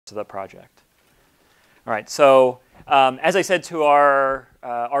to the project. All right, so as I said to our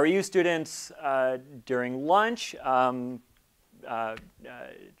REU students during lunch,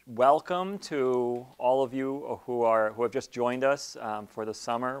 welcome to all of you who have just joined us for the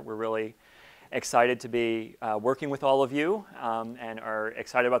summer. We're really excited to be working with all of you and are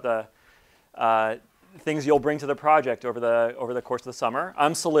excited about the things you'll bring to the project over the course of the summer.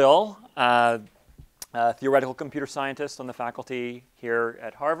 I'm Salil, a theoretical computer scientist on the faculty here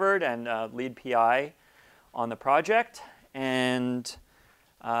at Harvard and lead PI on the project. And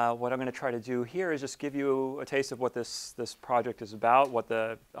what I'm going to try to do here is just give you a taste of what this project is about, what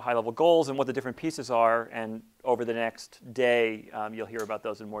the high-level goals and what the different pieces are. And over the next day, you'll hear about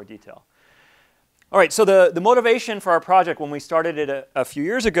those in more detail. All right, so the motivation for our project when we started it a few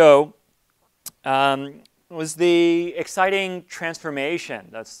years ago was the exciting transformation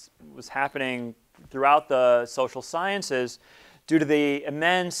that was happening throughout the social sciences due to the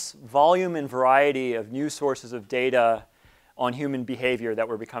immense volume and variety of new sources of data on human behavior that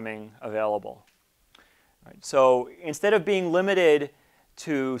were becoming available. Right, so instead of being limited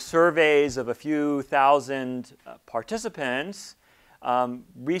to surveys of a few thousand participants,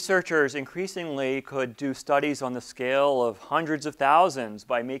 researchers increasingly could do studies on the scale of hundreds of thousands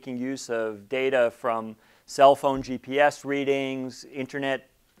by making use of data from cell phone GPS readings, internet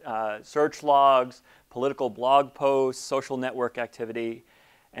search logs, political blog posts, social network activity,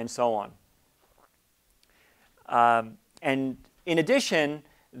 and so on. And in addition,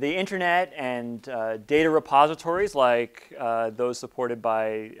 the internet and data repositories like those supported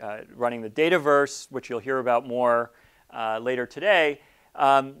by running the Dataverse, which you'll hear about more later today,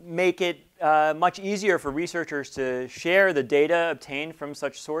 make it much easier for researchers to share the data obtained from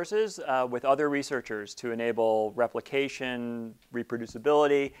such sources with other researchers to enable replication,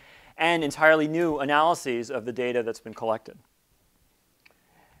 reproducibility, and entirely new analyses of the data that's been collected.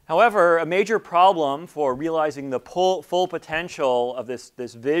 However, a major problem for realizing the full potential of this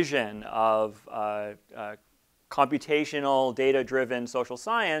vision of computational, data-driven social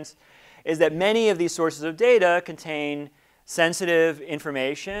science is that many of these sources of data contain sensitive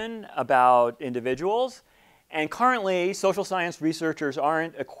information about individuals. And currently, social science researchers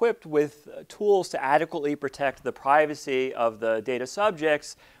aren't equipped with tools to adequately protect the privacy of the data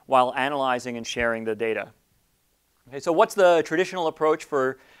subjects while analyzing and sharing the data. Okay, so what's the traditional approach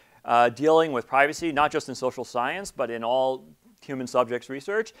for dealing with privacy, not just in social science, but in all human subjects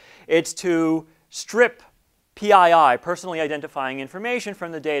research? It's to strip PII, personally identifying information,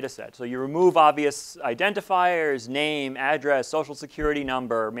 from the data set. So you remove obvious identifiers, name, address, social security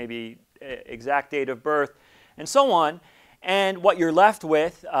number, maybe exact date of birth, and so on. And what you're left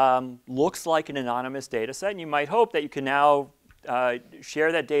with looks like an anonymous data set. And you might hope that you can now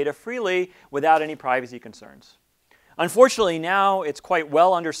share that data freely without any privacy concerns. Unfortunately, now it's quite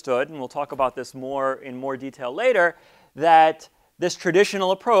well understood, and we'll talk about this in more detail later, that this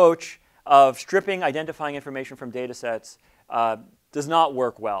traditional approach of stripping identifying information from data sets does not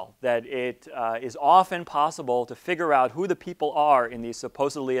work well, that it is often possible to figure out who the people are in these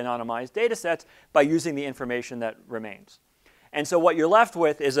supposedly anonymized data sets by using the information that remains. And so what you're left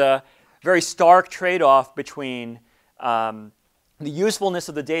with is a very stark trade-off between the usefulness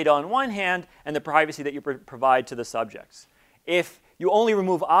of the data on one hand and the privacy that you provide to the subjects. If you only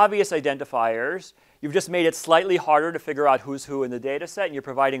remove obvious identifiers, you've just made it slightly harder to figure out who's who in the data set, and you're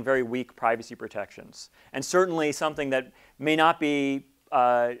providing very weak privacy protections. And certainly something that may not be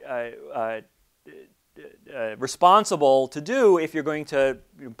responsible to do if you're going to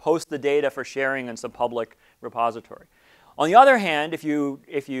post the data for sharing in some public repository. On the other hand, if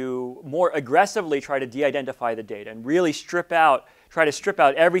you more aggressively try to de-identify the data and really try to strip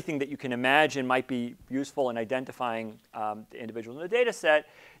out everything that you can imagine might be useful in identifying the individuals in the data set,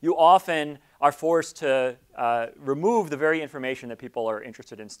 you often are forced to remove the very information that people are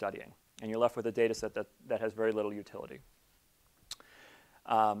interested in studying. And you're left with a data set that has very little utility.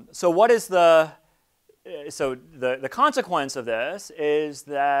 So the consequence of this is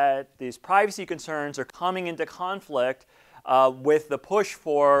that these privacy concerns are coming into conflict with the push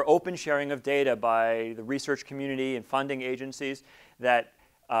for open sharing of data by the research community and funding agencies, that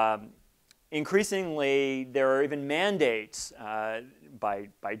increasingly there are even mandates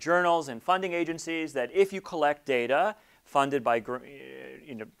by journals and funding agencies that if you collect data funded by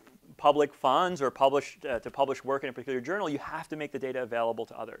public funds or to publish work in a particular journal, you have to make the data available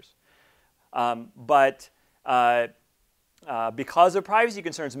to others. Because of privacy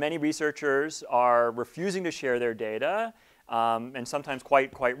concerns, many researchers are refusing to share their data, and sometimes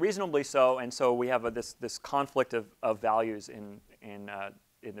quite reasonably so. And so we have this conflict of values in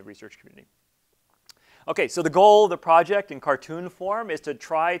the research community. Okay, so the goal of the project in cartoon form is to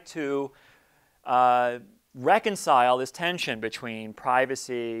try to reconcile this tension between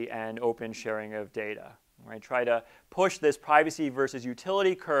privacy and open sharing of data. Right? Try to push this privacy versus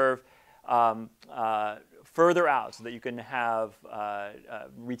utility curve further out so that you can have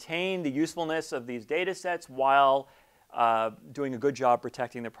retain the usefulness of these data sets while doing a good job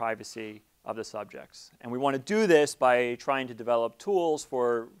protecting the privacy of the subjects. And we want to do this by trying to develop tools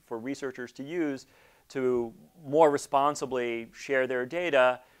for researchers to use to more responsibly share their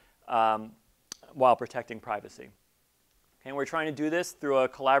data while protecting privacy. Okay, and we're trying to do this through a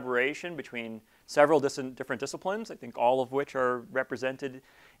collaboration between several different disciplines, I think all of which are represented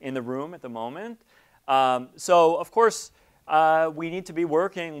in the room at the moment. So, of course, we need to be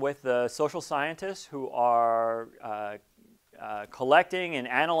working with the social scientists who are collecting and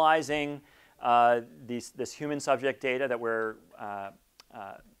analyzing this human subject data that we're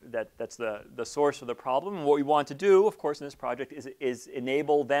that's the source of the problem. And what we want to do, of course, in this project is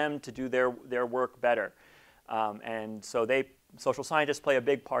enable them to do their work better. And so social scientists play a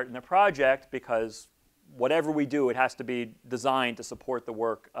big part in the project because whatever we do, it has to be designed to support the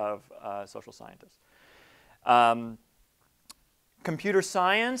work of social scientists. Computer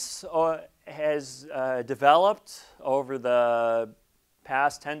science has developed over the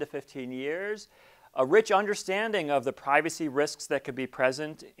past 10 to 15 years a rich understanding of the privacy risks that could be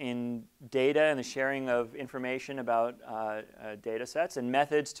present in data and the sharing of information about data sets and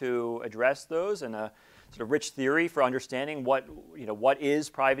methods to address those, and a sort of rich theory for understanding what is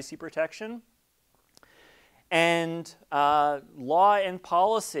privacy protection. And law and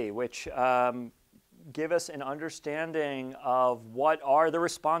policy, which give us an understanding of what are the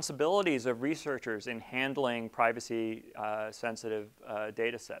responsibilities of researchers in handling privacy-sensitive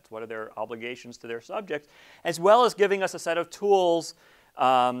data sets. What are their obligations to their subjects, as well as giving us a set of tools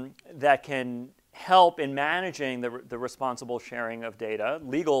that can help in managing the responsible sharing of data,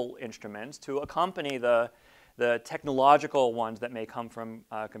 legal instruments to accompany the technological ones that may come from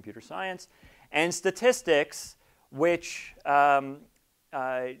computer science, and statistics, which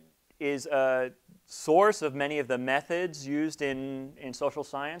is a source of many of the methods used in social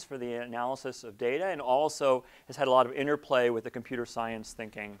science for the analysis of data, and also has had a lot of interplay with the computer science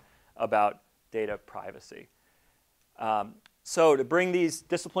thinking about data privacy. So to bring these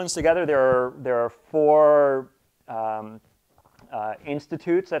disciplines together, there are four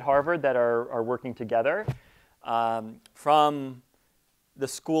institutes at Harvard that are working together. From the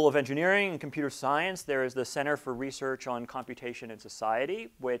School of Engineering and Computer Science, there is the Center for Research on Computation and Society,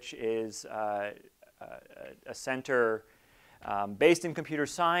 which is a center based in computer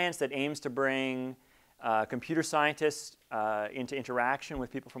science that aims to bring computer scientists into interaction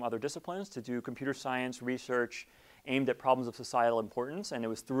with people from other disciplines to do computer science research aimed at problems of societal importance. And it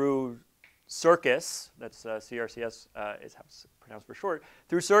was through CIRCUS, that's CRCS is how it's pronounced for short,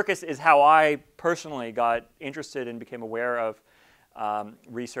 through CIRCUS is how I personally got interested and became aware of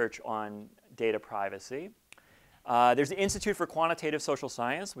research on data privacy. There's the Institute for Quantitative Social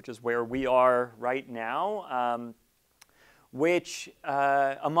Science, which is where we are right now, which,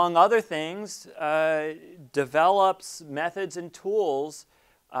 among other things, develops methods and tools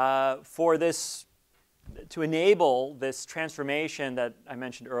for this, to enable this transformation that I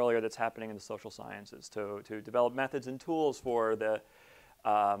mentioned earlier that's happening in the social sciences, to develop methods and tools for the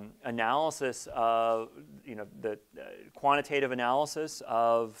analysis of, the quantitative analysis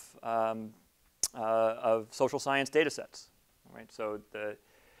of social science data sets, right? So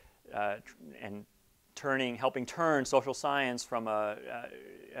and helping turn social science from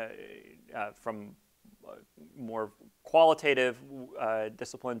from more qualitative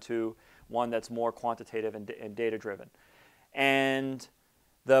discipline to one that's more quantitative and data-driven. And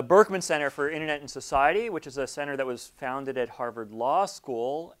the Berkman Center for Internet and Society, which is a center that was founded at Harvard Law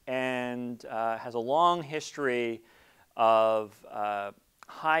School and has a long history of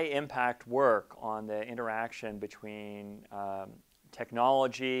high-impact work on the interaction between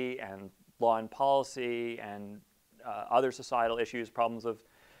technology and law and policy and other societal issues, problems of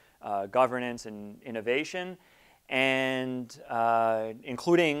governance and innovation, and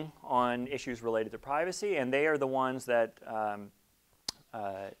including on issues related to privacy. And they are the ones that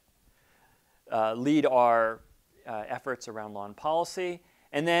lead our efforts around law and policy.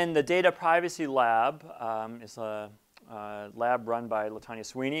 And then the Data Privacy Lab is a lab run by Latanya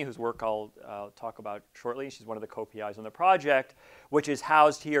Sweeney, whose work I'll talk about shortly. She's one of the co-PIs on the project, which is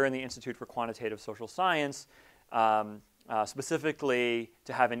housed here in the Institute for Quantitative Social Science, specifically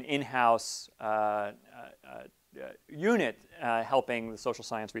to have an in-house unit helping the social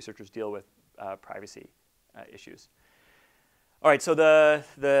science researchers deal with privacy issues. All right, so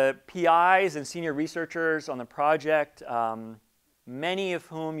the PIs and senior researchers on the project, many of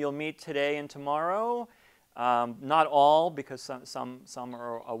whom you'll meet today and tomorrow, not all because some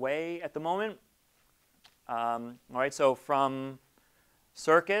are away at the moment. All right, so from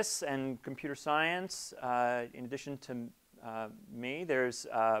Circus and computer science, in addition to me, there's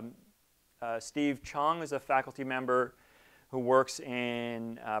Steve Chung, who's a faculty member who works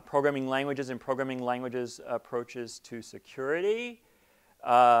in programming languages and programming languages approaches to security.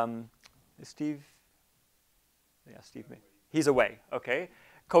 Is Steve? Yeah, Steve. He's away. Okay.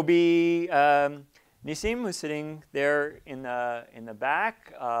 Kobe Nisim, who's sitting there in the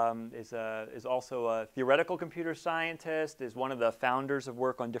back, is also a theoretical computer scientist. Is one of the founders of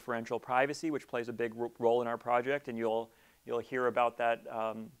work on differential privacy, which plays a big role in our project, and you'll hear about that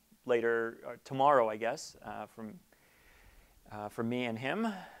later tomorrow, I guess, from me and him.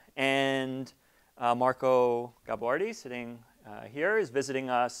 And Marco Gabardi, sitting here, is visiting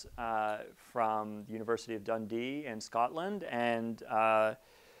us from the University of Dundee in Scotland, and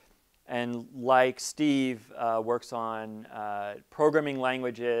like Steve, works on programming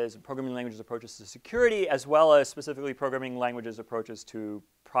languages approaches to security, as well as specifically programming languages approaches to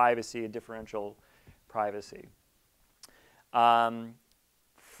privacy and differential privacy. From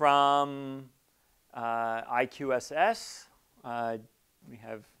IQSS, we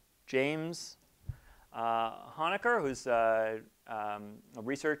have James Honecker, who's a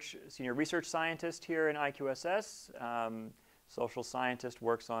senior research scientist here in IQSS. Social scientist,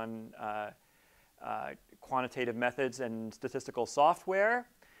 works on quantitative methods and statistical software.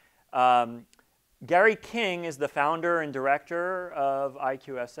 Gary King is the founder and director of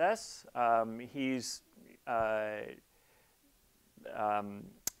IQSS.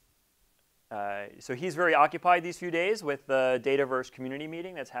 So he's very occupied these few days with the Dataverse community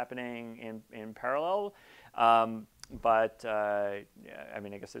meeting that's happening in parallel. But I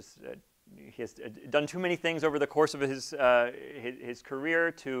mean, I guess he has done too many things over the course of his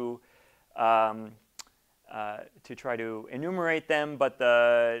career to try to enumerate them.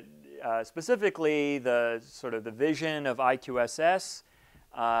 But specifically the sort of the vision of IQSS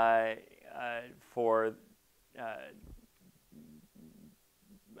for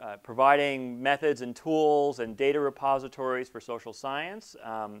providing methods and tools and data repositories for social science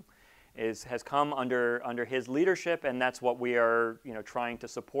has come under his leadership, and that's what we are trying to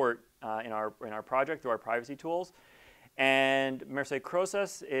support in our project through our privacy tools. And Mercedes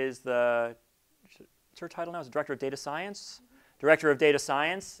Crosas is what's her title now? Is Director of Data Science? Director of Data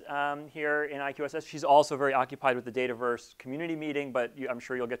Science here in IQSS. She's also very occupied with the Dataverse community meeting, but I'm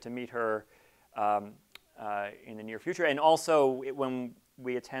sure you'll get to meet her in the near future. And also when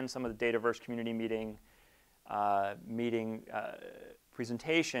we attend some of the Dataverse community meeting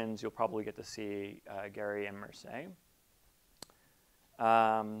presentations, you'll probably get to see Gary and Mercedes.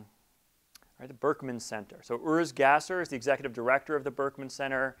 Right, the Berkman Center. So Urs Gasser is the executive director of the Berkman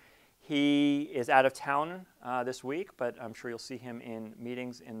Center. He is out of town this week, but I'm sure you'll see him in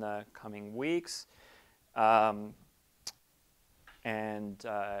meetings in the coming weeks.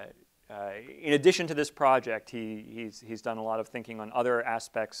 In addition to this project, he's done a lot of thinking on other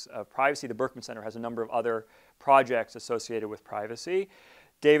aspects of privacy. The Berkman Center has a number of other projects associated with privacy.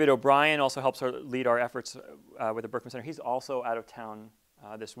 David O'Brien also helps lead our efforts with the Berkman Center. He's also out of town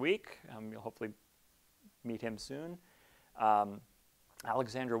this week. You'll hopefully meet him soon.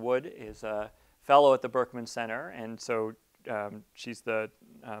 Alexandra Wood is a fellow at the Berkman Center, and so she's the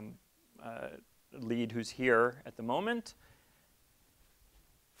lead who's here at the moment.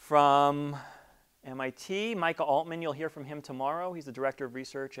 From MIT, Micah Altman, you'll hear from him tomorrow. He's the director of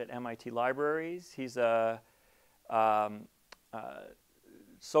research at MIT Libraries. He's a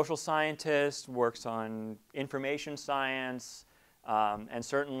social scientist, works on information science, and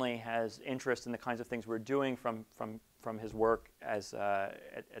certainly has interest in the kinds of things we're doing from his work at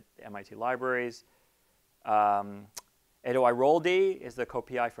MIT Libraries. Edo Iroldi is the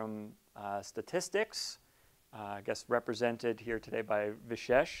co-PI from statistics. I guess represented here today by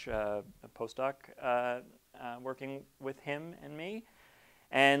Vishesh, a postdoc working with him and me.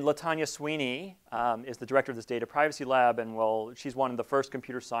 And Latanya Sweeney is the director of this data privacy lab, and she's one of the first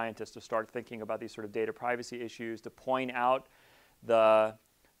computer scientists to start thinking about these sort of data privacy issues, to point out the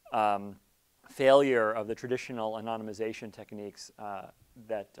failure of the traditional anonymization techniques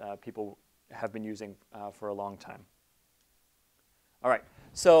that people have been using for a long time. All right,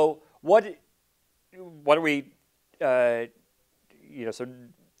 so what are we, so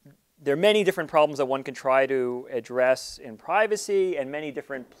there are many different problems that one can try to address in privacy, and many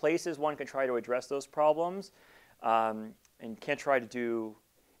different places one can try to address those problems, and can't try to do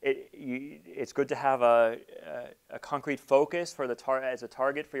it's good to have a concrete focus for as a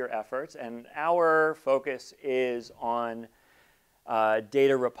target for your efforts, and our focus is on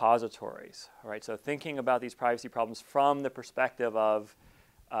data repositories. Right? So thinking about these privacy problems from the perspective of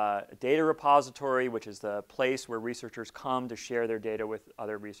a data repository, which is the place where researchers come to share their data with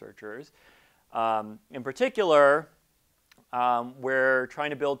other researchers. In particular, we're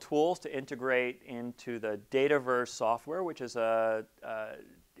trying to build tools to integrate into the Dataverse software, which is a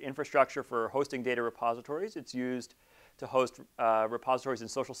infrastructure for hosting data repositories. It's used to host repositories in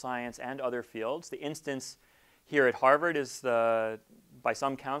social science and other fields. The instance here at Harvard is, by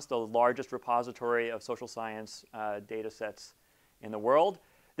some counts, the largest repository of social science data sets in the world.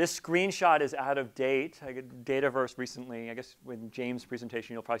 This screenshot is out of date. Dataverse recently, I guess with James'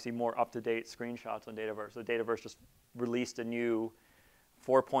 presentation, you'll probably see more up-to-date screenshots on Dataverse. So Dataverse just released a new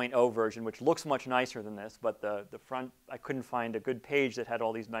 4.0 version, which looks much nicer than this, but the front, I couldn't find a good page that had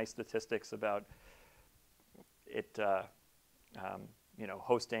all these nice statistics about it,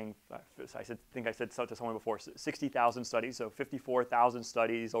 hosting. I think I said to someone before, 60,000 studies, so 54,000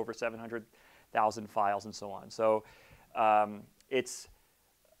 studies, over 700,000 files, and so on. So it's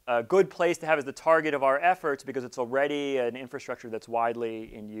a good place to have as the target of our efforts because it's already an infrastructure that's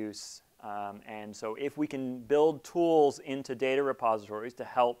widely in use. And so if we can build tools into data repositories to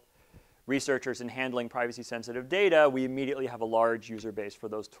help researchers in handling privacy-sensitive data, we immediately have a large user base for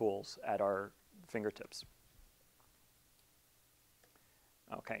those tools at our fingertips.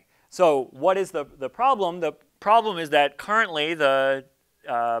 Okay, so what is the problem? The problem is that currently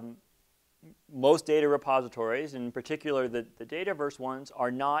most data repositories, in particular the Dataverse ones,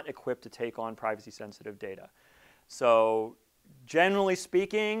 are not equipped to take on privacy-sensitive data. So generally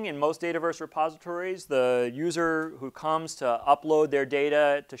speaking, in most Dataverse repositories, the user who comes to upload their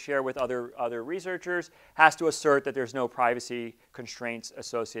data to share with other researchers has to assert that there's no privacy constraints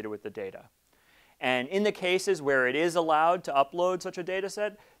associated with the data. And in the cases where it is allowed to upload such a data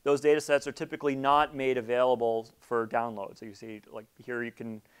set, those data sets are typically not made available for download. So you see, like here,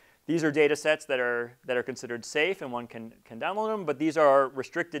 these are data sets that are considered safe and one can download them, but these are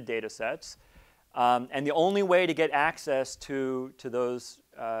restricted data sets. And the only way to get access to those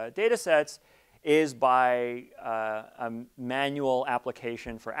data sets is by a manual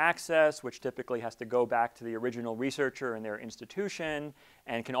application for access, which typically has to go back to the original researcher and their institution,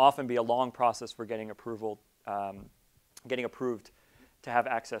 and can often be a long process for getting approved to have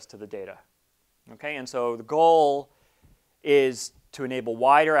access to the data. Okay, and so the goal is to enable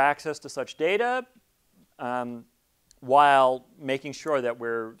wider access to such data while making sure that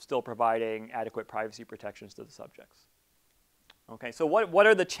we're still providing adequate privacy protections to the subjects. Okay, so what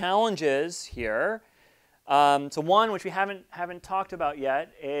are the challenges here? So one, which we haven't talked about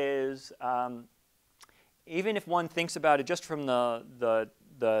yet, is even if one thinks about it just from the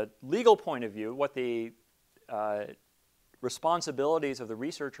legal point of view, what the responsibilities of the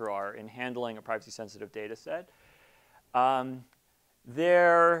researcher are in handling a privacy-sensitive data set,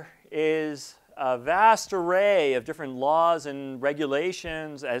 there is a vast array of different laws and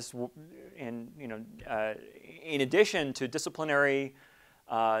regulations, in addition to disciplinary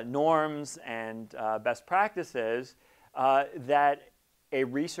norms and best practices that a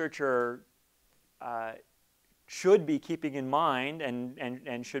researcher should be keeping in mind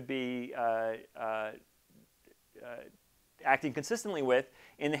and should be acting consistently with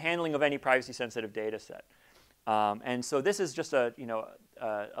in the handling of any privacy-sensitive data set. And so this is just a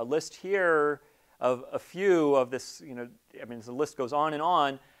list here of a few of this, I mean, the list goes on and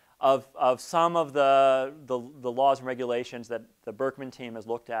on of some of the laws and regulations that the Berkman team has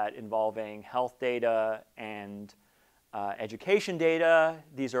looked at involving health data and education data.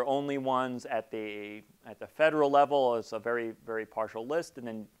 These are only ones at the federal level. It's a very, very partial list. And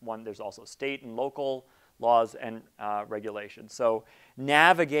then there's also state and local laws and regulations. So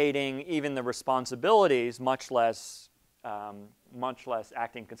navigating even the responsibilities, much less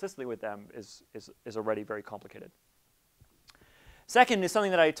acting consistently with them, is already very complicated. Second is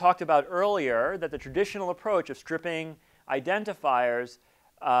something that I talked about earlier, that the traditional approach of stripping identifiers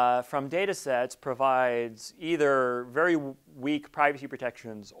from data sets provides either very weak privacy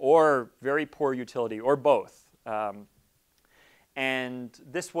protections or very poor utility, or both. And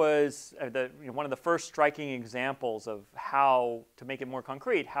this was one of the first striking examples of how, to make it more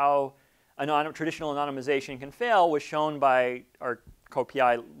concrete, how traditional anonymization can fail was shown by our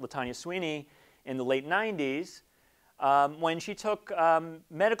co-PI, LaTanya Sweeney, in the late 90s, when she took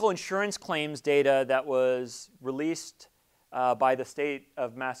medical insurance claims data that was released by the state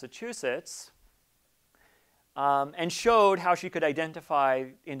of Massachusetts and showed how she could identify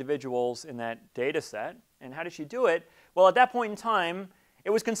individuals in that data set. And how did she do it? Well, at that point in time, it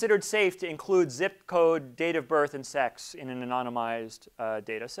was considered safe to include zip code, date of birth, and sex in an anonymized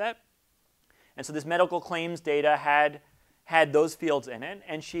data set. And so this medical claims data had those fields in it,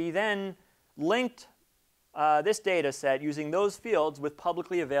 and she then linked this data set using those fields with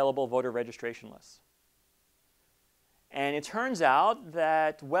publicly available voter registration lists. And it turns out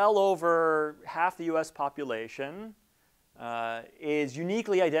that well over half the US population is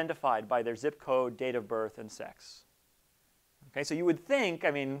uniquely identified by their zip code, date of birth, and sex. Okay, so you would think,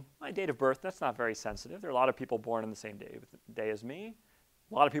 I mean, my date of birth, that's not very sensitive. There are a lot of people born on the same day as me.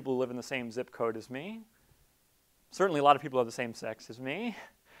 A lot of people who live in the same zip code as me. Certainly a lot of people have the same sex as me.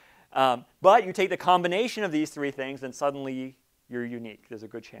 But you take the combination of these three things, and suddenly you're unique. There's a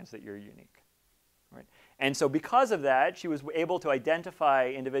good chance that you're unique. Right? And so because of that, she was able to identify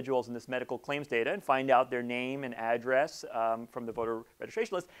individuals in this medical claims data and find out their name and address from the voter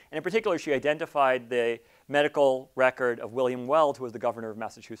registration list. And in particular, she identified the medical record of William Weld, who was the governor of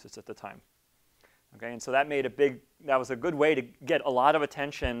Massachusetts at the time. Okay, and so that was a good way to get a lot of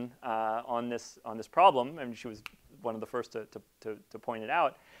attention on this problem. I mean, she was one of the first to point it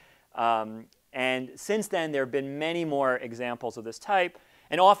out. And since then, there have been many more examples of this type,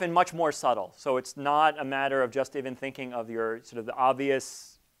 and often much more subtle. So it's not a matter of just even thinking of your sort of the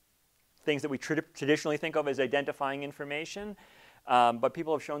obvious things that we traditionally think of as identifying information. But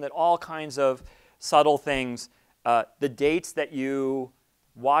people have shown that all kinds of subtle things, the dates that you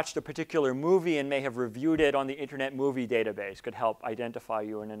watched a particular movie and may have reviewed it on the Internet Movie Database could help identify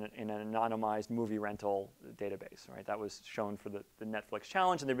you in an anonymized movie rental database. Right? That was shown for the Netflix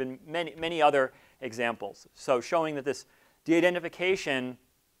challenge, and there have been many other examples. So showing that this de-identification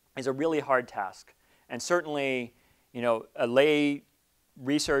is a really hard task. And certainly, a lay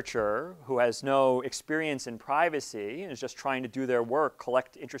researcher who has no experience in privacy and is just trying to do their work,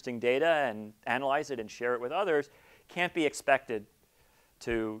 collect interesting data and analyze it and share it with others, can't be expected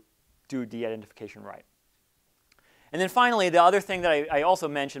to do de-identification right. And then finally, the other thing that I also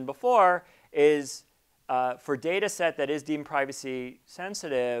mentioned before is for data set that is deemed privacy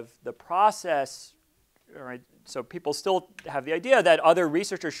sensitive, the process, right, so people still have the idea that other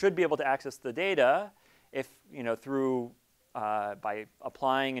researchers should be able to access the data if, through by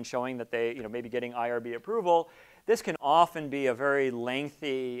applying and showing that they, maybe getting IRB approval. This can often be a very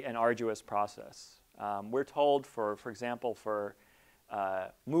lengthy and arduous process. We're told, for example, for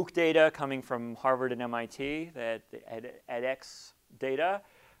MOOC data coming from Harvard and MIT, that edX data,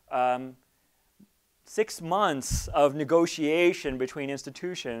 6 months of negotiation between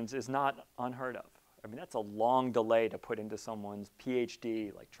institutions is not unheard of. I mean, that's a long delay to put into someone's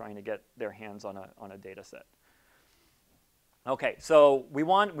PhD, like trying to get their hands on a data set. Okay, so we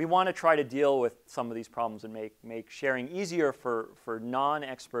want to try to deal with some of these problems and make sharing easier for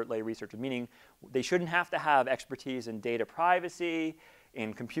non-expert lay researchers, meaning they shouldn't have to have expertise in data privacy,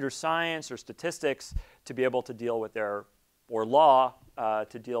 in computer science or statistics to be able to deal with their, or law,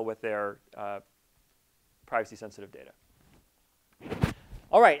 to deal with their privacy-sensitive data.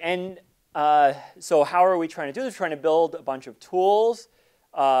 All right, and so how are we trying to do this? We're trying to build a bunch of tools.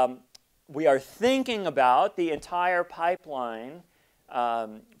 We are thinking about the entire pipeline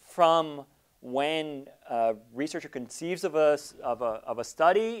from when a researcher conceives of a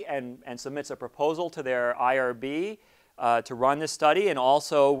study and submits a proposal to their IRB to run this study, and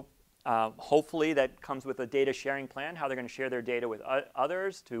also hopefully that comes with a data sharing plan, how they're going to share their data with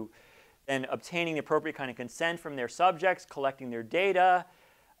others, to then obtaining the appropriate kind of consent from their subjects, collecting their data.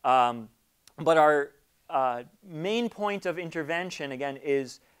 But our main point of intervention, again,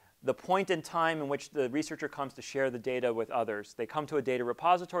 is the point in time in which the researcher comes to share the data with others. They come to a data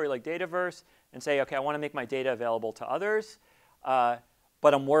repository like Dataverse and say, OK, I want to make my data available to others, but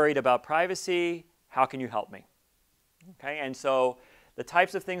I'm worried about privacy. How can you help me? Okay, and so the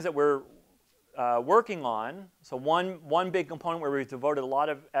types of things that we're working on, so one big component where we've devoted a lot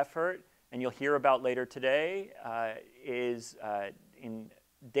of effort, and you'll hear about later today, is in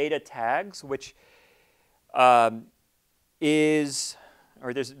data tags, which is,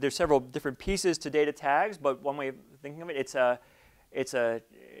 or there's several different pieces to data tags, but one way of thinking of it, it's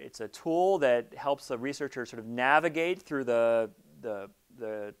a tool that helps the researcher sort of navigate through the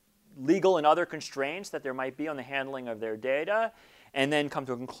legal and other constraints that there might be on the handling of their data, and then come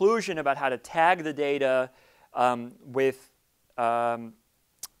to a conclusion about how to tag the data with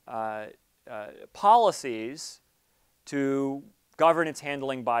policies to govern its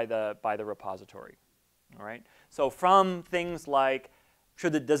handling by the repository. All right. So from things like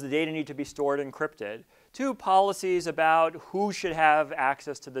does the data need to be stored encrypted, to policies about who should have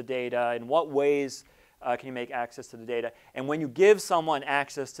access to the data, in what ways can you make access to the data, and when you give someone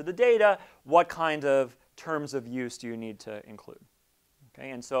access to the data, what kind of terms of use do you need to include?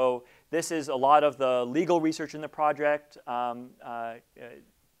 Okay, and so this is a lot of the legal research in the project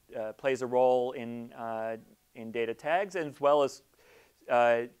plays a role in data tags, as well as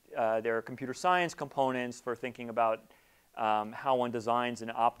there are computer science components for thinking about how one designs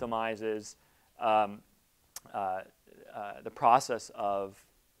and optimizes the process of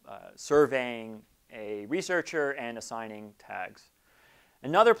surveying a researcher and assigning tags.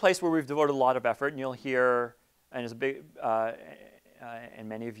 Another place where we've devoted a lot of effort, and you'll hear, and is a big, and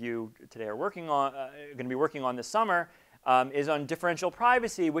many of you today are working on, going to be working on this summer, is on differential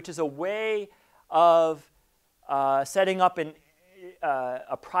privacy, which is a way of setting up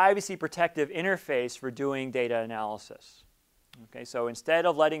a privacy protective interface for doing data analysis. Okay, so instead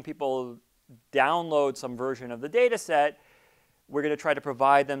of letting people download some version of the data set, we're going to try to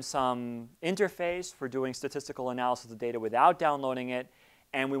provide them some interface for doing statistical analysis of data without downloading it.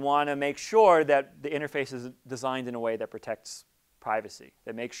 And we want to make sure that the interface is designed in a way that protects privacy,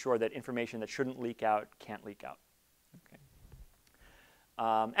 that makes sure that information that shouldn't leak out can't leak out. Okay.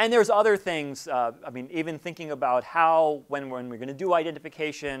 And there's other things, I mean, even thinking about how, when we're going to do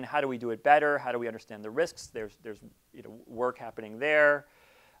identification, how do we do it better? How do we understand the risks? There's work happening there.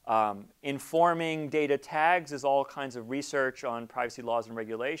 Informing data tags is all kinds of research on privacy laws and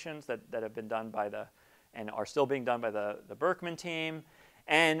regulations that have been done by and are still being done by the Berkman team.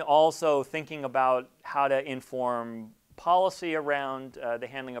 And also thinking about how to inform policy around the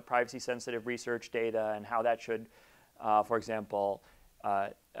handling of privacy-sensitive research data and how that should, for example,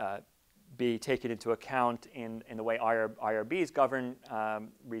 be taken into account in the way IRBs govern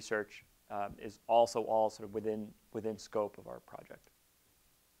research is also all sort of within scope of our project.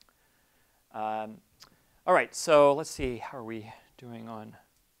 All right, so let's see, how are we doing on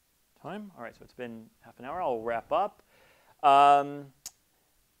time? All right, so it's been half an hour. I'll wrap up.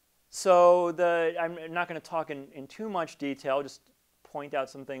 So I'm not going to talk in too much detail, just point out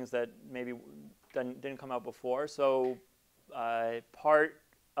some things that maybe didn't come out before. So part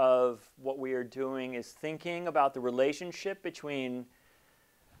of what we are doing is thinking about the relationship between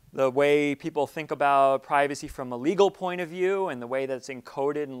the way people think about privacy from a legal point of view and the way that's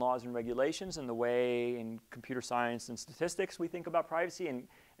encoded in laws and regulations and the way in computer science and statistics we think about privacy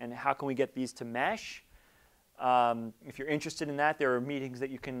and how can we get these to mesh. If you're interested in that, there are meetings that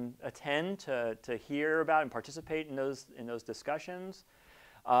you can attend to hear about and participate in those discussions.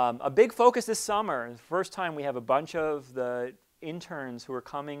 A big focus this summer, the first time we have a bunch of the interns who are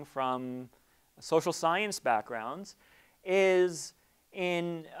coming from social science backgrounds, is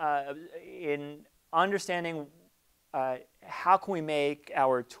in understanding how can we make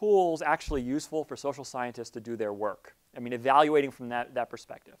our tools actually useful for social scientists to do their work. I mean, evaluating from that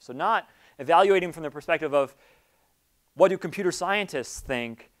perspective. So not evaluating from the perspective of what do computer scientists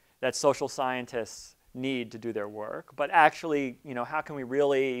think that social scientists need to do their work, but actually, how can we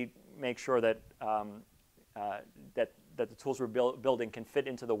really make sure that that the tools we're building can fit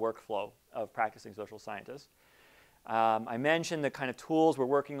into the workflow of practicing social scientists. I mentioned the kind of tools we're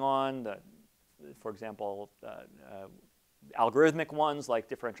working on, for example, algorithmic ones like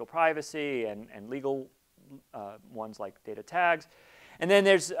differential privacy and legal ones like data tags. And then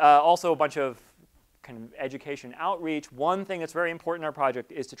there's also a bunch of kind of education outreach. One thing that's very important in our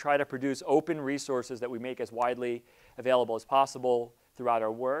project is to try to produce open resources that we make as widely available as possible throughout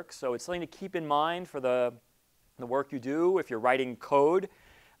our work. So it's something to keep in mind for the work you do. If you're writing code,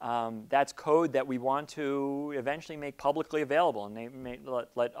 that's code that we want to eventually make publicly available and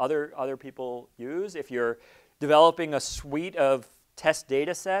let other people use. If you're developing a suite of test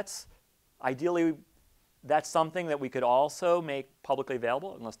data sets, ideally that's something that we could also make publicly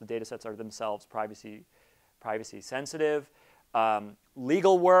available, unless the data sets are themselves privacy sensitive.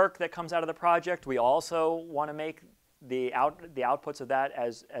 Legal work that comes out of the project, we also want to make the outputs of that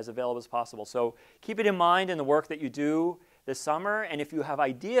as available as possible. So keep it in mind in the work that you do this summer, and if you have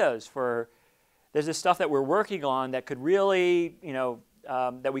ideas there's this stuff that we're working on that could really,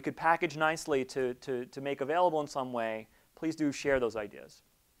 that we could package nicely to make available in some way, please do share those ideas.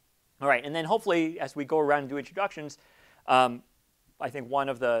 All right, and then hopefully as we go around and do introductions, I think one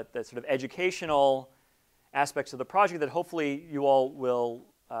of the sort of educational aspects of the project that hopefully you all will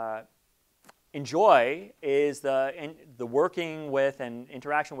enjoy is the working with and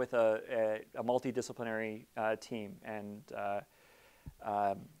interaction with a multidisciplinary team. And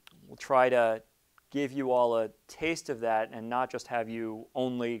we'll try to give you all a taste of that and not just have you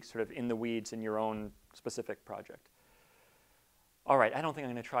only sort of in the weeds in your own specific project. All right, I don't think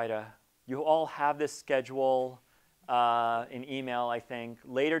I'm going to try to, you all have this schedule in email, I think.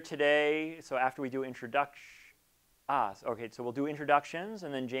 Later today, so after we do introduction, okay, so we'll do introductions,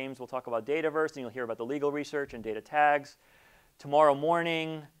 and then James will talk about Dataverse, and you'll hear about the legal research and data tags. tomorrow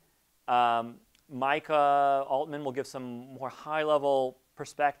morning, Micah Altman will give some more high-level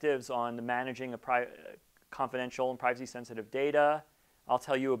perspectives on the managing of confidential and privacy-sensitive data. I'll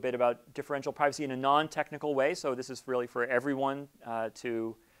tell you a bit about differential privacy in a non-technical way, so this is really for everyone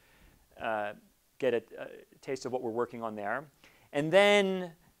to get a taste of what we're working on there. And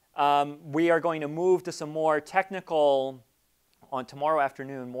then we are going to move to some more technical, on tomorrow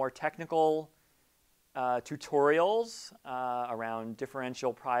afternoon, more technical tutorials around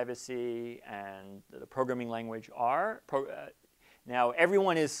differential privacy and the programming language R. Now,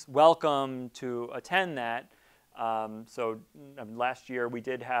 everyone is welcome to attend that. Last year we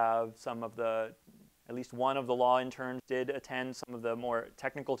did have some of the, at least one of the law interns did attend some of the more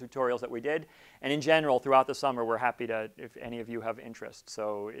technical tutorials that we did. And in general, throughout the summer, we're happy to, if any of you have interest.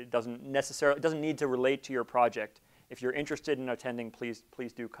 So it doesn't need to relate to your project. If you're interested in attending, please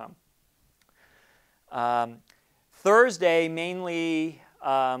do come. Thursday, mainly,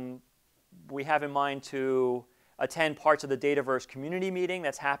 we have in mind to attend parts of the Dataverse community meeting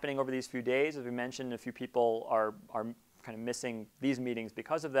that's happening over these few days. As we mentioned, a few people are kind of missing these meetings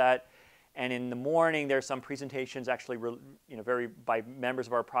because of that. And in the morning, there's some presentations actually by members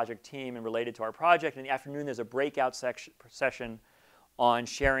of our project team and related to our project. In the afternoon, there's a breakout session on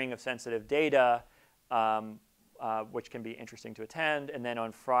sharing of sensitive data, which can be interesting to attend. And then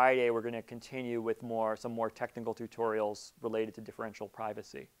on Friday, we're going to continue with some more technical tutorials related to differential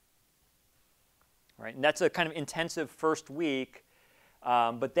privacy. Right? And that's a kind of intensive first week.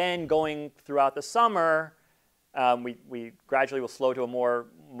 But then going throughout the summer, we gradually will slow to a more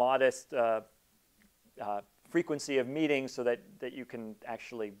modest frequency of meetings so that you can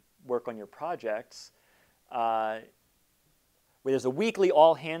actually work on your projects. There's a weekly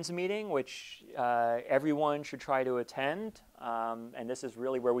all-hands meeting, which everyone should try to attend. And this is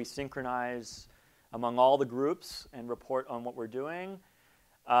really where we synchronize among all the groups and report on what we're doing.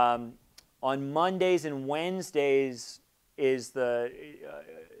 On Mondays and Wednesdays is the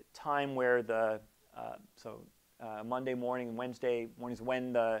time where Monday morning and Wednesday morning is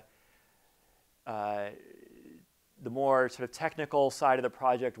when the more sort of technical side of the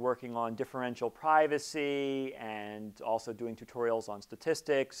project, working on differential privacy and also doing tutorials on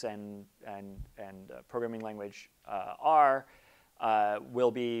statistics and programming language R.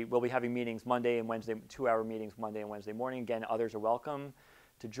 We'll be having meetings Monday and Wednesday, 2-hour meetings Monday and Wednesday morning. Again, others are welcome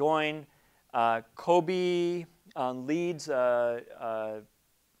to join. Kobe leads a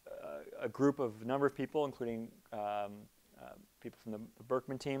group of number of people, including people from the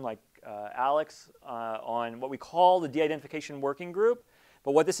Berkman team, like Alex, on what we call the de-identification working group.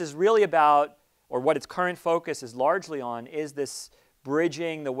 But what this is really about, or what its current focus is largely on, is this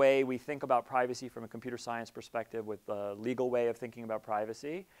bridging the way we think about privacy from a computer science perspective with the legal way of thinking about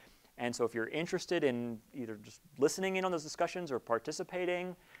privacy. And so if you're interested in either just listening in on those discussions or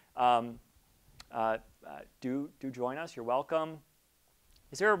participating, do join us. You're welcome.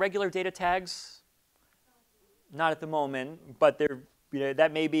 Is there a regular data tags? Not at the moment, but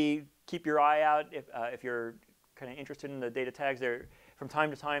that may be, keep your eye out if you're kind of interested in the data tags. From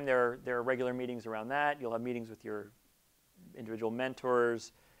time to time, there are regular meetings around that. You'll have meetings with your individual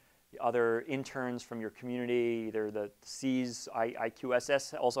mentors, the other interns from your community, either the C's,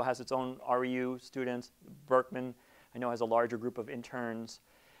 IQSS also has its own REU students. Berkman, I know, has a larger group of interns.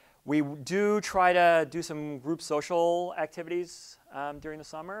 We do try to do some group social activities during the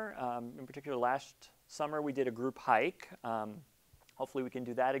summer. In particular, last summer we did a group hike. Hopefully we can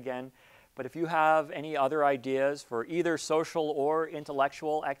do that again. But if you have any other ideas for either social or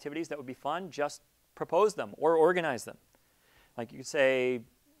intellectual activities that would be fun, just propose them or organize them. Like you could say,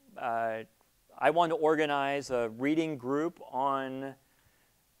 I want to organize a reading group on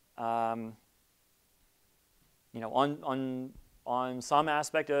some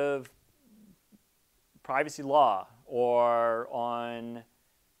aspect of privacy law, or on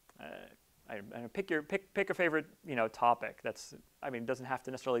pick a favorite topic. That's, it doesn't have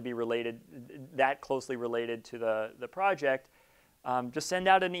to necessarily be that closely related to the project. Just send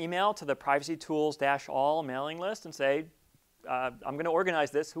out an email to the privacy tools-all mailing list and say, I'm going to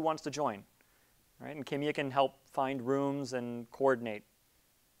organize this. Who wants to join? Right? And Kimia can help find rooms and coordinate.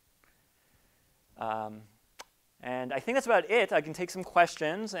 And I think that's about it. I can take some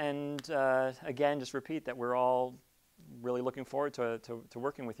questions, and again, just repeat that we're all really looking forward to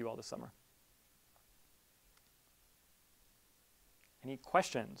working with you all this summer. Any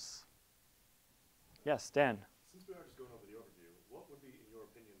questions? Yes, Dan. Since we are just going over the overview, what would be, in your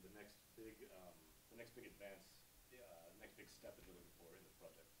opinion, the next big advance, next big step that you're looking for in the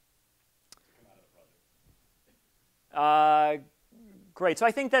project to come out of the project? Great. So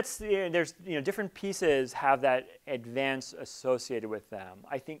I think that's, there's, different pieces have that advance associated with them.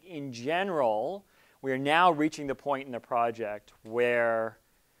 I think in general, we are now reaching the point in the project where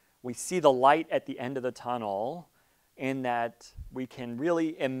we see the light at the end of the tunnel, in that we can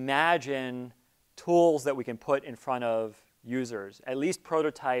really imagine tools that we can put in front of users, at least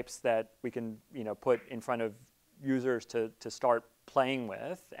prototypes that we can put in front of users to start playing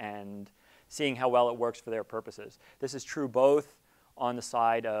with and seeing how well it works for their purposes. This is true both on the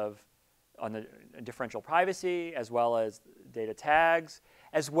side of the differential privacy, as well as data tags,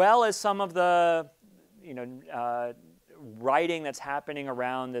 as well as some of the writing that's happening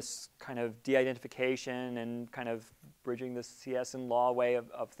around this kind of de-identification and kind of bridging the CS and law way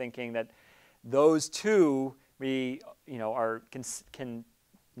of thinking, that those two we can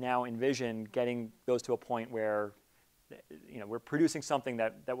now envision getting those to a point where we're producing something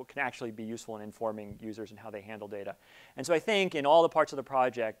that can actually be useful in informing users and how they handle data. And so I think in all the parts of the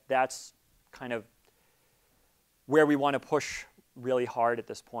project, that's kind of where we want to push really hard at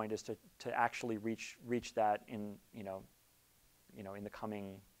this point, is to actually reach that in in the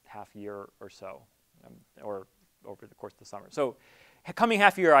coming half year or so, or over the course of the summer. So coming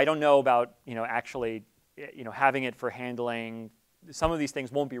half year, I don't know about actually having it for handling. Some of these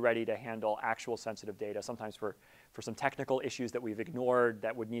things won't be ready to handle actual sensitive data. Sometimes for some technical issues that we've ignored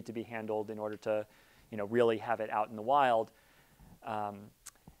that would need to be handled in order to really have it out in the wild.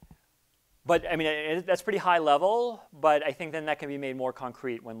 But I mean, that's pretty high level. But I think then that can be made more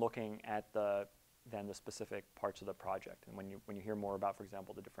concrete when looking at the specific parts of the project. And when you hear more about, for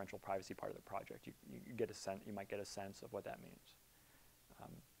example, the differential privacy part of the project, you might get a sense of what that means.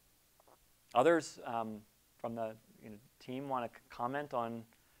 Others from the team want to comment on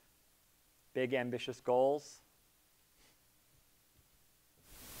big, ambitious goals?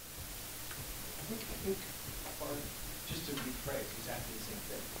 I think part of, just to rephrase exactly the same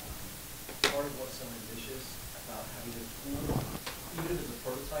thing, part of what's so ambitious about having a tool, even if it's a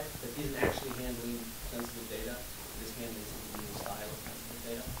prototype that isn't actually handling sensitive data, it is handling something in the style of sensitive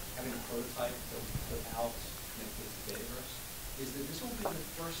data, having a prototype that we put out connected to Dataverse, is that this will be the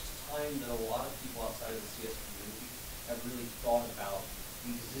first time that a lot of people outside of the CS community have really thought about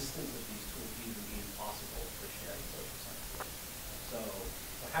the existence of these tools even being possible for sharing social science data. So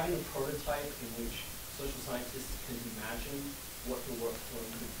having a prototype in which social scientists can imagine what the workflow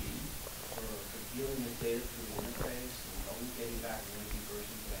could be for dealing with data through the interface and only getting back lengthy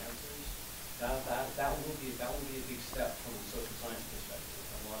versions of answers, that will be a big step from a social science perspective.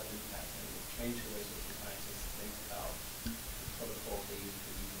 A lot of impact, and it will change the way social scientists think about the protocols they use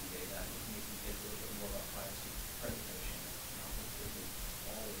for using data, and make them think a little bit more about privacy preservation. Hopefully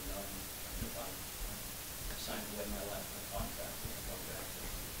all of done if I'm signed away my life in a contract and I don't get access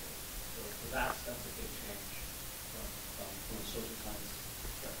to the data. So that's a big change from a social science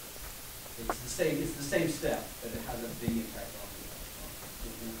perspective. It's the same step, but it has a big impact on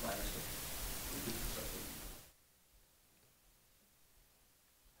the privacy.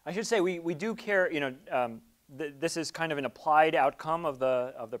 I should say we do care. This is kind of an applied outcome of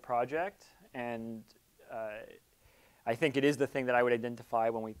the project, and I think it is the thing that I would identify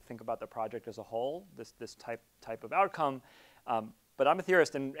when we think about the project as a whole. This type of outcome. But I'm a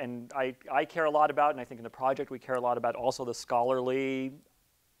theorist, and I care a lot about, and I think in the project we care a lot about also the scholarly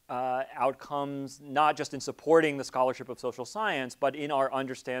outcomes, not just in supporting the scholarship of social science, but in our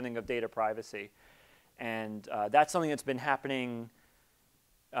understanding of data privacy. And that's something that's been happening.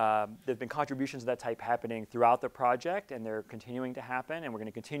 There have been contributions of that type happening throughout the project, and they're continuing to happen, and we're going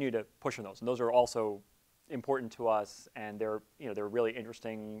to continue to push on those. And those are also important to us, and they're really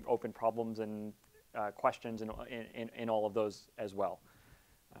interesting open problems and questions in all of those as well.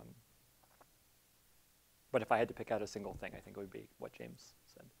 But if I had to pick out a single thing, I think it would be what James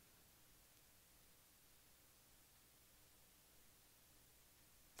said.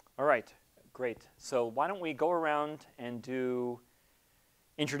 All right, great. So why don't we go around and do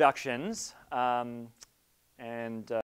introductions, and